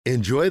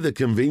Enjoy the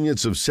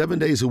convenience of 7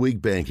 days a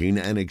week banking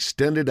and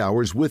extended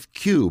hours with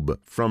Cube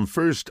from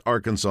First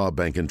Arkansas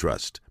Bank and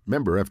Trust.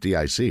 Member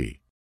FDIC.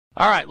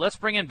 All right, let's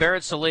bring in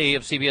Barrett Sallee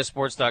of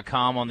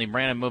CBSSports.com on the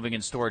Brandon Moving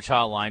and Storage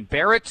Hotline.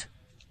 Barrett,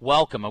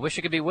 welcome. I wish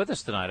you could be with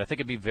us tonight. I think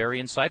it'd be very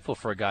insightful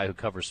for a guy who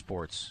covers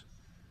sports.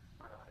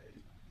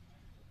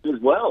 As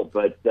well,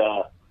 but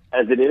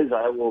as it is,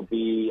 I will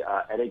be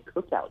at a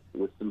cookout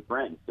with some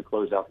friends to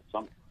close out the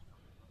summer.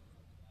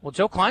 Well,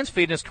 Joe Klein's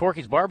feeding us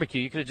Corky's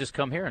barbecue. You could have just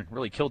come here and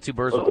really killed two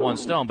birds with one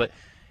stone. But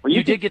well,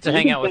 you did get to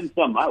hang out with. Send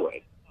some my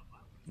way.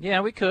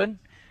 Yeah, we could.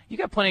 You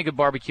got plenty of good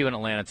barbecue in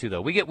Atlanta too, though.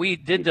 We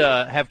did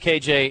have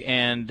KJ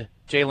and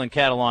Jalen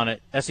Cattle on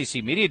at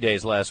SEC Media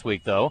Days last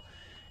week, though,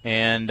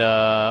 and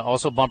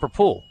also Bumper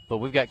Pool. But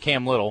we've got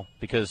Cam Little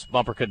because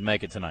Bumper couldn't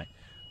make it tonight.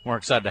 We're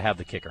excited to have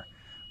the kicker.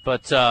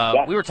 But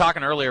we were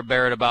talking earlier,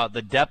 Barrett, about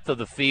the depth of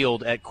the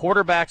field at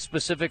quarterback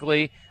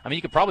specifically. I mean,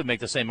 you could probably make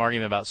the same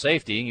argument about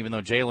safety, even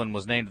though Jalen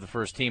was named to the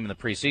first team in the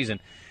preseason.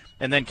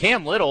 And then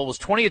Cam Little was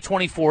 20 of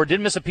 24,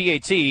 didn't miss a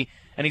PAT,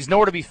 and he's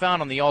nowhere to be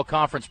found on the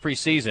all-conference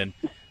preseason.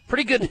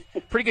 Pretty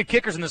good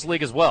kickers in this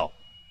league as well.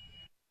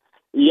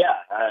 Yeah,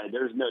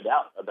 there's no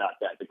doubt about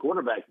that. The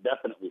quarterbacks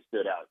definitely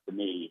stood out to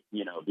me,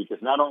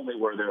 because not only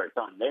were there a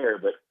ton there,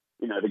 but,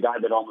 the guy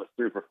that almost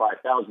threw for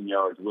 5,000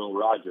 yards, Will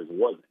Rogers,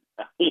 wasn't.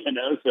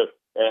 So,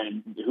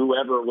 and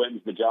whoever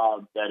wins the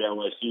job at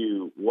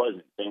LSU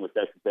wasn't. Same with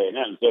Texas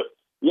A&M. So,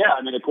 yeah,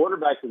 I mean, the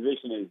quarterback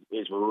position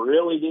is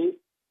really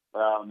deep.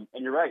 And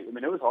you're right. I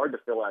mean, it was hard to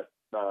fill out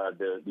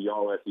the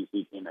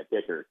All-SEC team at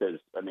kicker because,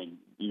 I mean,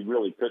 you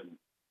really couldn't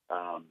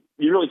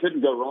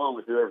go wrong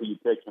with whoever you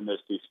picked from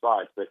those two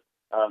spots. But,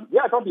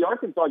 I thought the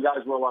Arkansas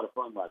guys were a lot of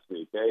fun last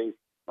week. They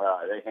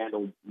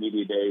handled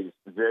media days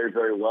very,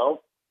 very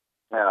well.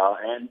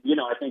 And,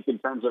 I think in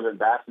terms of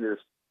ambassadors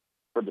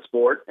for the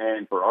sport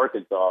and for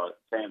Arkansas,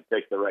 Sam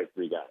picked the right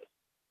three guys.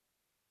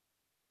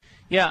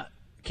 Yeah,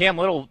 Cam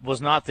Little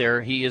was not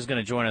there. He is going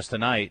to join us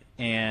tonight,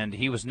 and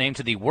he was named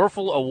to the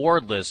Werfel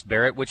Award list,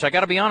 Barrett, which I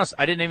got to be honest,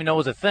 I didn't even know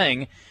was a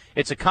thing.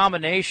 It's a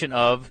combination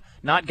of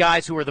not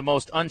guys who are the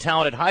most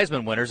untalented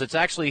Heisman winners. It's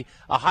actually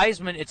a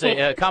Heisman. It's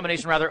a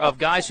combination, rather, of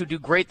guys who do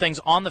great things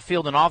on the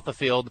field and off the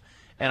field,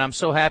 and I'm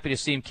so happy to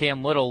see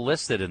Cam Little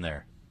listed in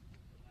there.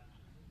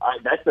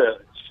 That's a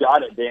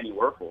shot at Danny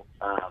Werfel.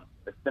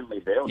 A thinly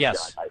veiled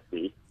yes, shot, I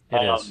see.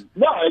 It is.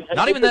 No,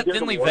 not even that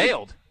thinly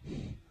veiled.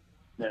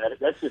 No,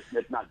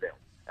 it's not veiled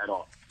at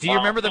all. Do you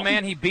remember the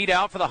man he beat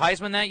out for the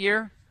Heisman that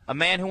year? A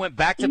man who went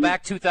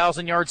back-to-back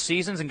 2,000-yard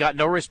seasons and got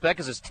no respect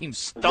because his team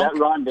stunk.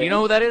 Do you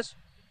know who that is?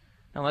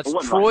 No, that's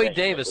Troy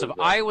Davis of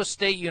Iowa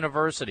State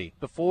University.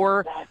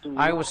 Before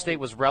Iowa State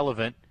was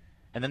relevant,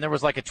 and then there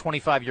was like a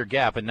 25-year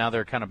gap, and now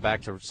they're kind of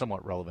back to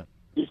somewhat relevant.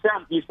 You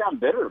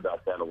sound bitter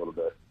about that a little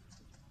bit.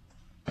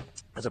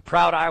 As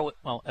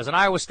an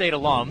Iowa State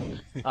alum,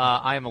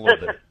 I am a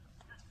little bit.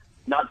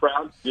 Not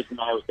proud, just an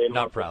Iowa State alum.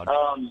 Not proud.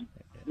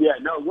 The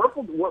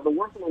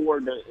Werfel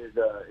Award is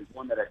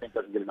one that I think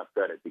doesn't get enough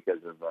credit because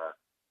of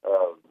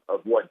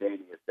what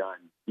Danny has done,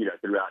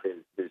 throughout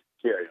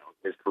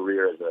his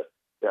career as a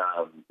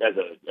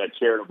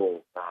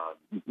charitable.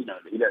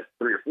 He does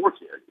 3 or 4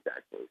 charities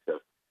actually. So,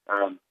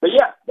 but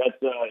yeah,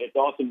 it's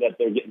awesome that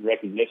they're getting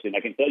recognition.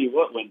 I can tell you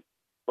what,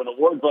 when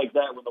awards like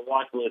that, when the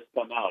watch lists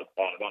come out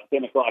about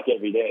 10 o'clock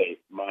every day,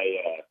 my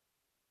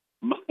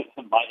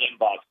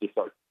inbox just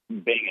starts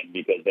binging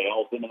because they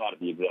all send them out at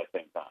the exact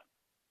same time.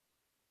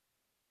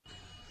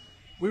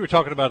 We were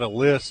talking about a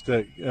list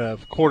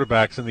of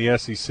quarterbacks in the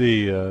SEC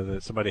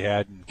that somebody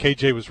had, and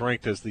KJ was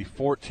ranked as the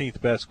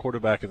 14th best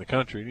quarterback in the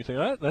country. And you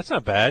think, that's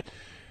not bad.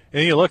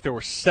 And you look, there were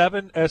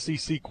 7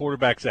 SEC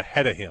quarterbacks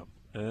ahead of him.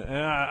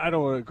 And I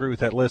don't agree with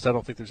that list. I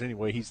don't think there's any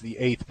way he's the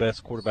 8th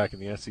best quarterback in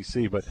the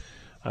SEC. But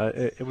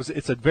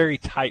it's a very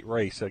tight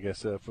race, I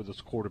guess, for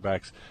those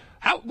quarterbacks.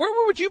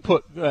 Where would you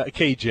put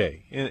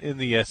KJ in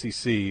the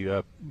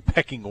SEC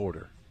pecking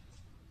order?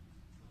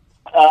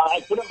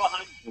 I put him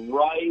behind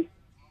Bryce.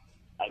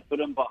 I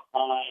put him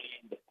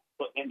behind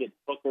ended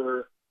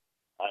Hooker.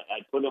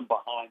 I put him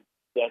behind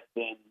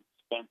Stetson,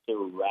 Spencer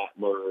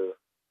Rattler.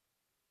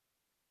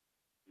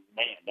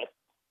 Man, that's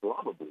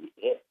probably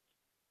it.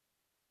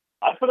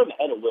 I put him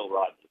ahead of Will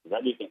Rogers because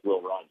I do think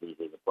Will Rogers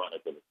is a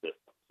product of the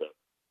system. So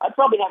I'd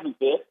probably have him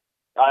 5th.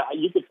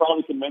 You could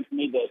probably convince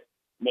me that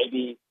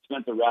maybe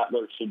Spencer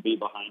Rattler should be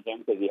behind him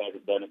because he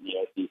hasn't done it in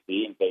the SEC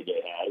and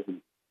KJ has.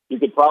 And you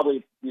could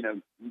probably,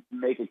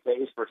 make a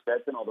case for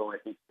Stetson, although I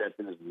think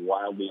Stetson is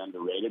wildly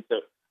underrated.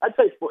 So I'd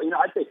say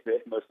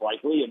 5th most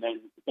likely, and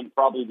then you can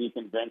probably be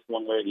convinced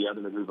one way or the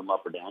other to move him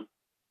up or down.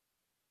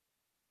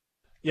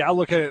 Yeah, I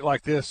look at it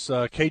like this.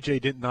 KJ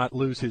did not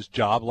lose his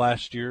job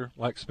last year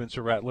like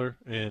Spencer Rattler,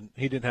 and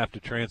he didn't have to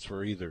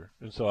transfer either.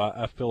 And so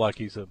I feel like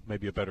he's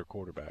maybe a better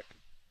quarterback.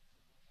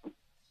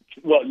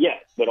 Well,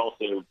 yes, but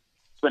also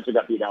Spencer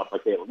got beat out by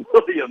Caleb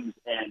Williams,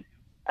 and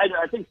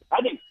I think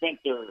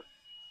Spencer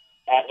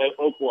at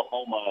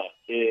Oklahoma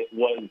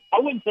was, I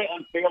wouldn't say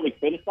unfairly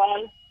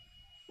criticized.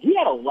 He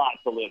had a lot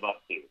to live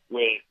up to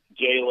with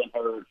Jalen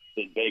Hurts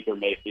and Baker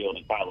Mayfield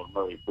and Kyler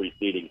Murray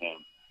preceding him.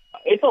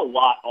 It's a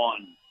lot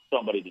on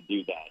somebody to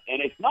do that.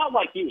 And it's not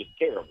like he was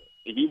terrible.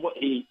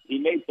 He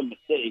made some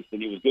mistakes,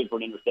 and he was good for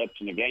an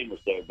interception a game or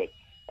so, but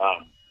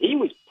he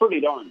was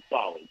pretty darn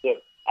solid. So,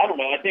 I don't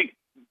know. I think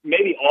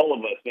maybe all of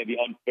us maybe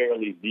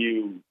unfairly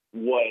view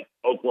what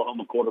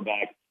Oklahoma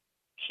quarterbacks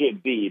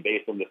should be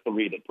based on the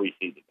three that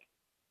preceded him.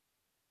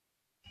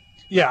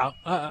 Yeah,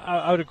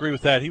 I would agree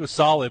with that. He was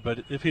solid,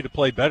 but if he'd have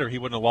played better, he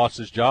wouldn't have lost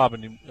his job,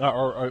 and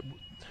or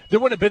there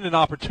wouldn't have been an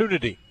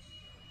opportunity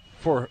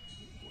for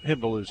him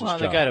to lose his job.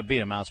 Well, the guy to beat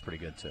him out's pretty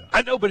good, too.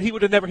 I know, but he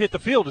would have never hit the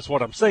field is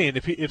what I'm saying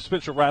if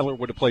Spencer Rattler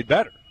would have played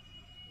better.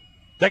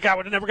 That guy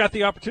would have never got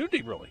the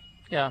opportunity, really.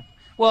 Yeah.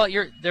 Well,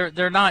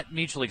 they're not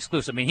mutually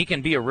exclusive. I mean, he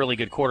can be a really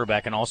good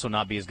quarterback and also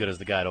not be as good as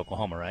the guy at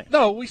Oklahoma, right?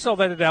 No, we saw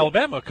that at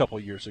Alabama a couple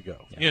of years ago,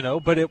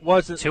 but it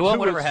wasn't.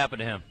 Whatever happened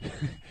to him?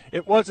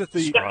 It wasn't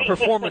the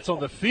performance on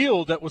the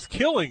field that was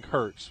killing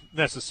Hurts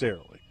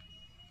necessarily.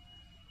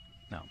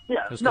 No.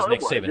 Yeah, it was because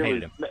Nick Saban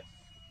hated him.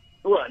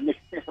 Well,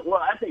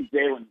 I think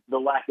Jalen, the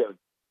lack of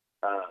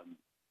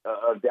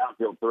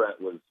downfield threat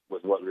was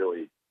what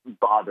really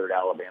bothered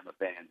Alabama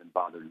fans and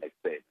bothered Nick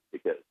Saban,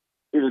 because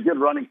he was a good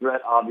running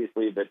threat,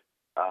 obviously, but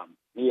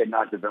he had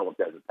not developed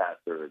as a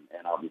passer,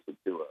 and obviously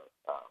Tua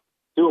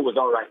was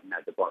all right in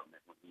that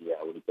department when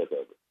he took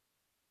over.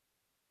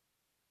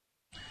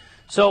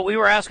 So we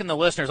were asking the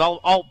listeners.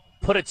 I'll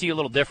put it to you a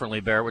little differently,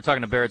 Barrett. We're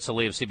talking to Barrett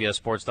Sallee of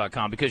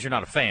CBSSports.com, because you're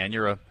not a fan.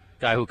 You're a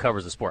guy who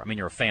covers the sport. I mean,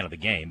 you're a fan of the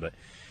game. But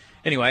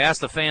anyway, I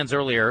asked the fans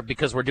earlier,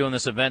 because we're doing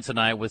this event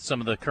tonight with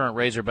some of the current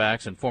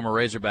Razorbacks and former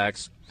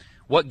Razorbacks,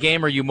 what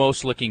game are you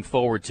most looking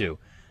forward to?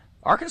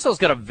 Arkansas's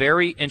got a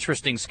very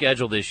interesting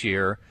schedule this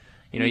year.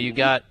 You've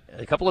got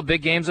a couple of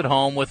big games at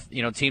home with,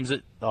 teams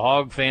that the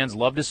Hog fans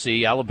love to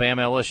see,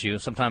 Alabama, LSU,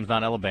 sometimes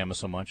not Alabama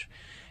so much.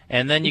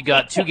 And then you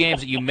got two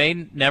games that you may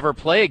never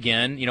play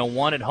again,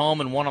 one at home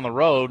and one on the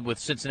road with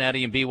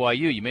Cincinnati and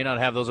BYU. You may not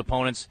have those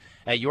opponents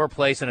at your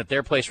place and at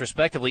their place,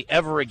 respectively,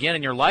 ever again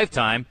in your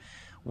lifetime.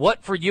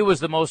 What, for you, is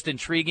the most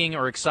intriguing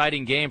or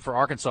exciting game for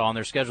Arkansas on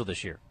their schedule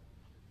this year?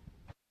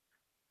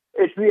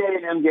 It's the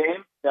A&M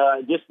game,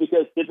 just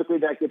because typically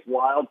that gets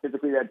wild,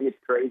 typically that gets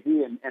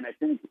crazy, and I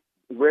think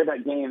where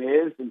that game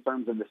is in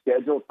terms of the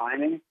schedule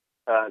timing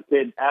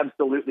could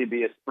absolutely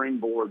be a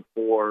springboard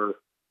for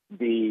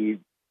the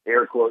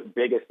air quote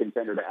biggest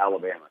contender to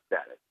Alabama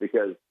status,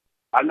 because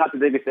I'm not the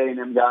biggest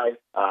A&M guy.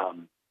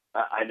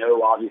 I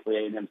know obviously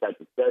A&M's had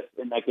success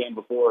in that game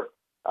before,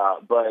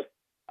 but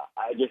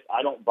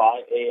I don't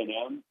buy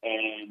A&M,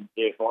 and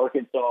if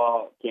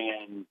Arkansas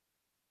can,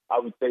 I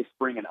would say,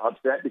 spring an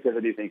upset, because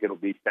I do think it'll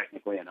be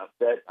technically an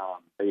upset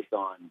based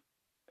on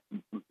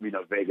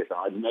Vegas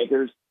odds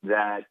makers,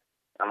 that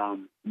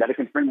it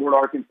can springboard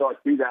Arkansas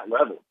to that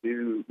level,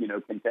 to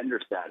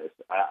contender status.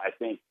 I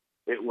think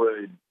it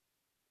would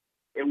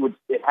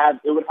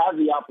have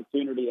the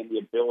opportunity and the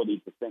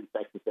ability to send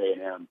Texas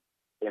A&M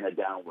in a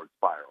downward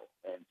spiral.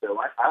 And so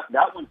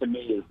that one to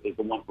me is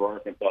the one for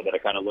Arkansas that I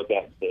kind of look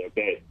at and say,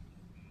 okay,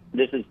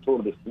 this is sort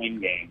of the swing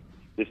game.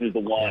 This is the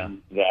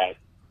one that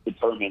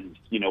determines,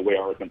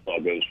 where Arkansas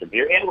goes from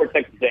here and where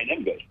Texas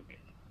A&M goes from here.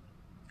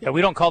 Yeah,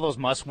 we don't call those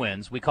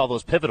must-wins. We call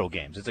those pivotal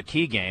games. It's a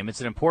key game.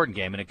 It's an important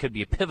game, and it could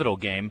be a pivotal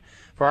game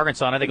for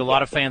Arkansas. And I think a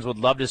lot of fans would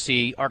love to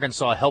see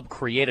Arkansas help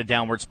create a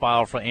downward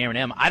spiral for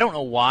A&M. I don't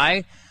know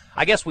why.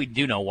 I guess we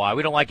do know why.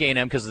 We don't like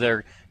A&M because of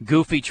their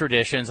goofy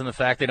traditions and the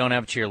fact they don't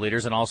have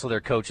cheerleaders, and also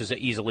their coaches are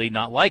easily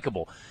not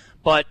likable.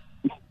 But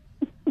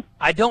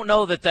I don't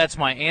know that that's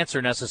my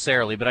answer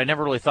necessarily, but I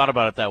never really thought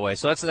about it that way.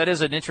 So that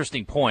is an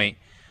interesting point.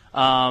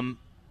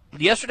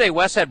 Yesterday,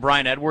 Wes had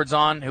Brian Edwards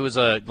on, who is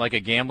a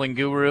gambling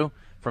guru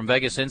from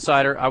Vegas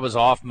Insider. I was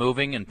off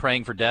moving and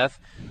praying for death.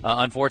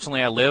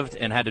 Unfortunately, I lived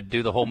and had to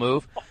do the whole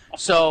move.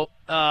 So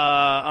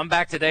I'm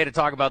back today to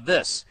talk about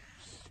this.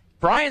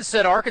 Brian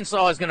said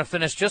Arkansas is going to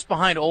finish just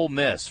behind Ole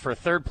Miss for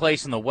third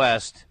place in the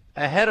West,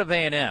 ahead of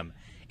A&M.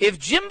 If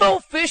Jimbo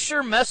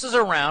Fisher messes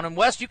around, and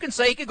Wes, you can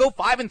say he could go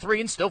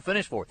 5-3 and still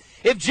finish fourth.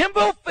 If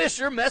Jimbo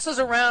Fisher messes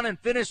around and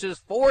finishes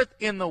fourth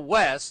in the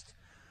West,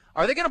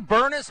 are they going to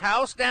burn his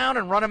house down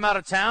and run him out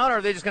of town, or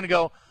are they just going to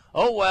go,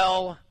 oh,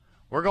 well,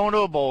 we're going to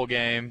a bowl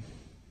game?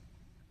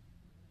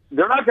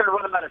 They're not going to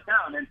run him out of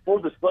town. And full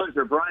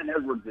disclosure, Brian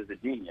Edwards is a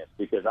genius,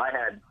 because I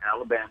had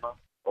Alabama,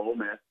 Ole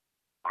Miss,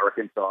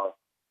 Arkansas,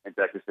 and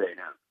Texas A&M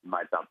in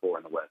my top four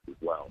in the West as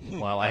well.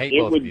 Well, I hate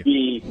both of you.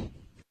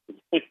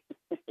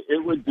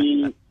 It would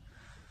be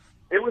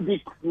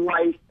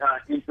quite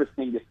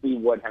interesting to see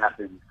what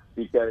happens,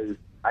 because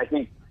I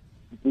think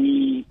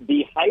the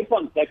hype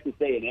on Texas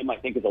A&M, I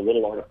think, is a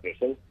little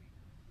artificial.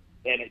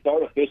 And it's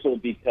artificial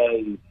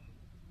because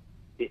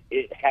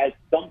it has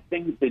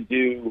something to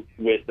do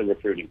with the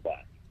recruiting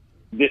class,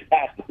 this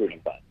past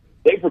recruiting class.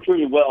 They've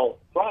recruited well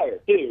prior,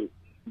 too,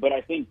 but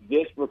I think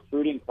this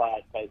recruiting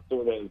class has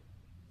sort of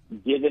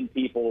given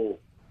people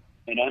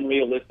an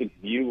unrealistic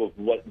view of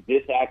what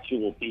this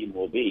actual team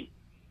will be.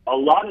 A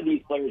lot of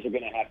these players are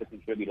going to have to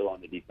contribute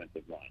along the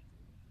defensive line.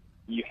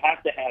 You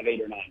have to have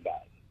 8 or 9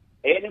 guys.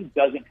 A&M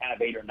doesn't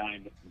have 8 or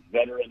 9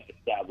 veteran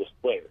established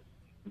players.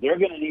 They're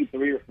going to need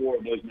 3 or 4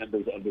 of those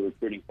members of the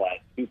recruiting class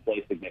to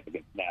play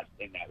significant snaps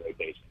in that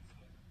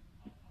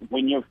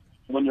when you're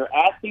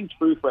asking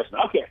true freshmen,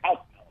 I don't care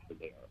how talented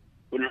they are,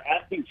 when you're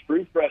asking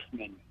true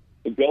freshmen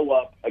to go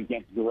up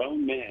against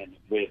grown men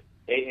with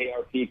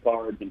AARP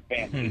cards and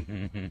families,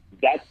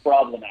 that's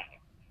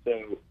problematic.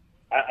 So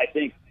I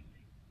think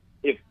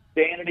if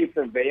sanity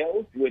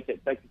prevails, which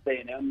at Texas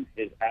A&M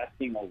is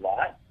asking a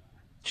lot,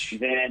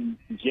 then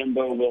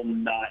Jimbo will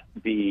not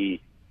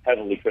be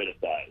heavily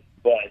criticized.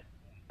 But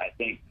I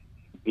think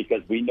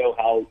because we know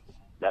how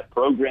that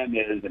program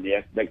is and the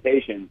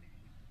expectations,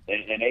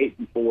 an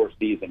 8-4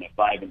 season, a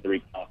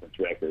 5-3 conference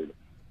record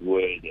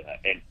would,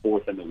 and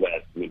fourth in the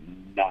West, would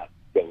not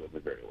go over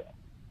very well.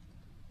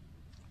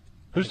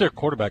 Who's their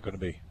quarterback going to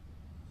be?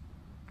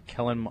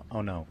 Kellen?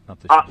 Oh no, not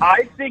this year.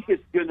 I think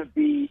it's going to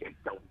be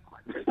still.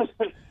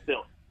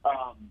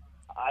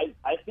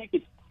 I think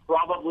it's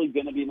probably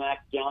going to be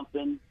Max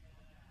Johnson.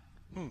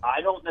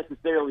 I don't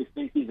necessarily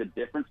think he's a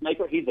difference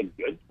maker. He's a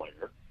good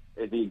player.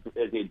 Is he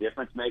a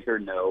difference maker?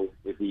 No.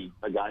 Is he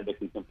a guy that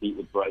can compete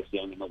with Bryce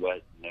Young in the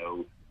West?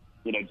 No.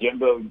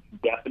 Jimbo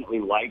definitely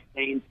likes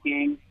Haynes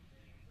King,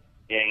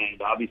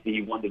 and obviously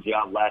he won the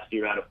job last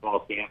year out of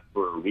fall camp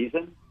for a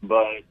reason.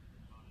 But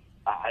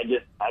I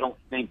don't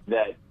think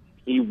that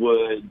he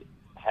would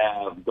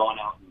have gone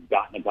out and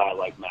gotten a guy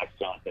like Max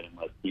Johnson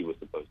unless he was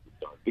supposed to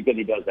start, because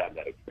he does have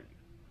that experience.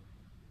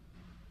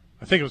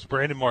 I think it was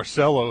Brandon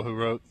Marcello who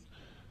wrote,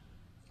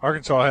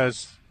 Arkansas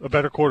has a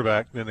better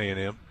quarterback than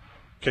A&M,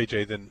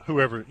 KJ, than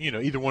whoever,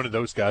 either one of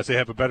those guys. They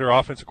have a better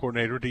offensive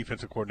coordinator,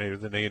 defensive coordinator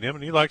than A&M,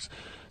 and he likes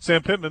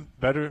Sam Pittman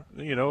better,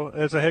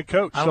 as a head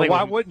coach. So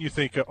why wouldn't you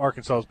think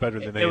Arkansas is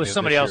better than A&M? It was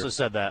somebody else that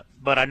said that,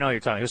 but I know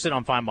you're talking. He was sitting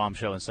on Feinbaum's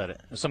show and said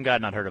it. Some guy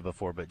I'd not heard of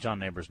before, but John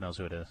Neighbors knows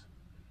who it is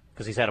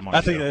because he's had him on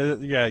the show.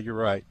 Yeah, you're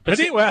right. But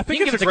anyway, I think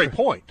it's a great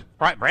point.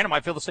 Right, Brandon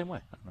might feel the same way.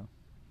 I don't know.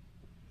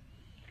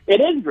 It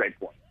is a great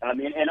point. I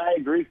mean, and I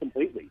agree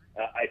completely.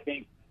 I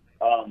think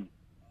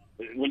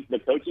when the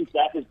coaching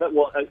staff is better,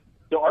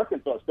 to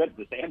Arkansas' credit,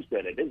 to Sam's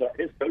credit,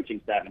 his coaching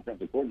staff in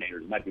terms of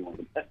coordinators might be one of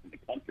the best in the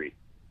country.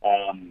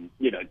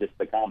 Just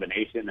the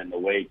combination and the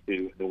way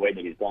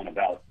that he's gone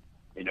about,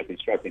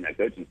 constructing that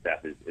coaching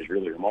staff is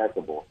really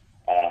remarkable.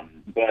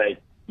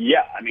 But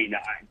yeah, I mean,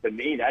 to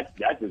me,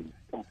 that's a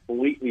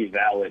completely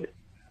valid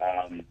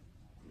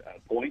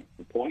point.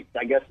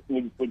 I guess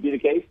would be the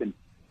case, and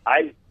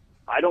I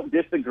don't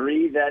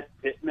disagree that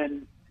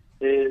Pittman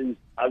is,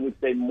 I would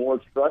say,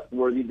 more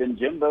trustworthy than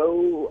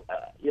Jimbo.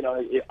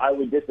 I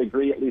would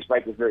disagree at least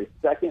right this very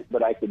second,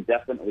 but I could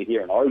definitely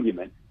hear an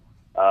argument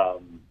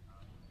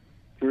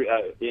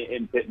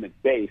in Pittman's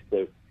case.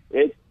 So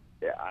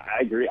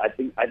I agree. I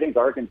think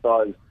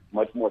Arkansas is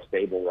much more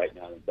stable right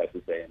now than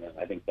Texas A&M.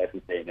 I think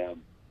Texas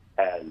A&M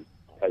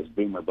has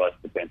boom or bust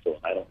potential,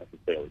 and I don't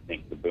necessarily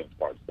think the boom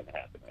part's going to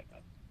happen right now.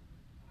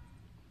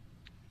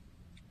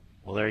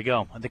 Well, there you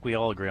go. I think we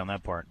all agree on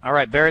that part. All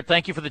right, Barrett,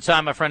 thank you for the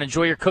time, my friend.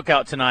 Enjoy your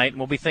cookout tonight, and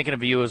we'll be thinking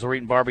of you as we're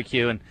eating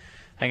barbecue and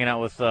hanging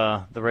out with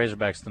the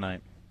Razorbacks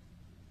tonight.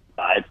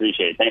 I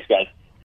appreciate it. Thanks, guys.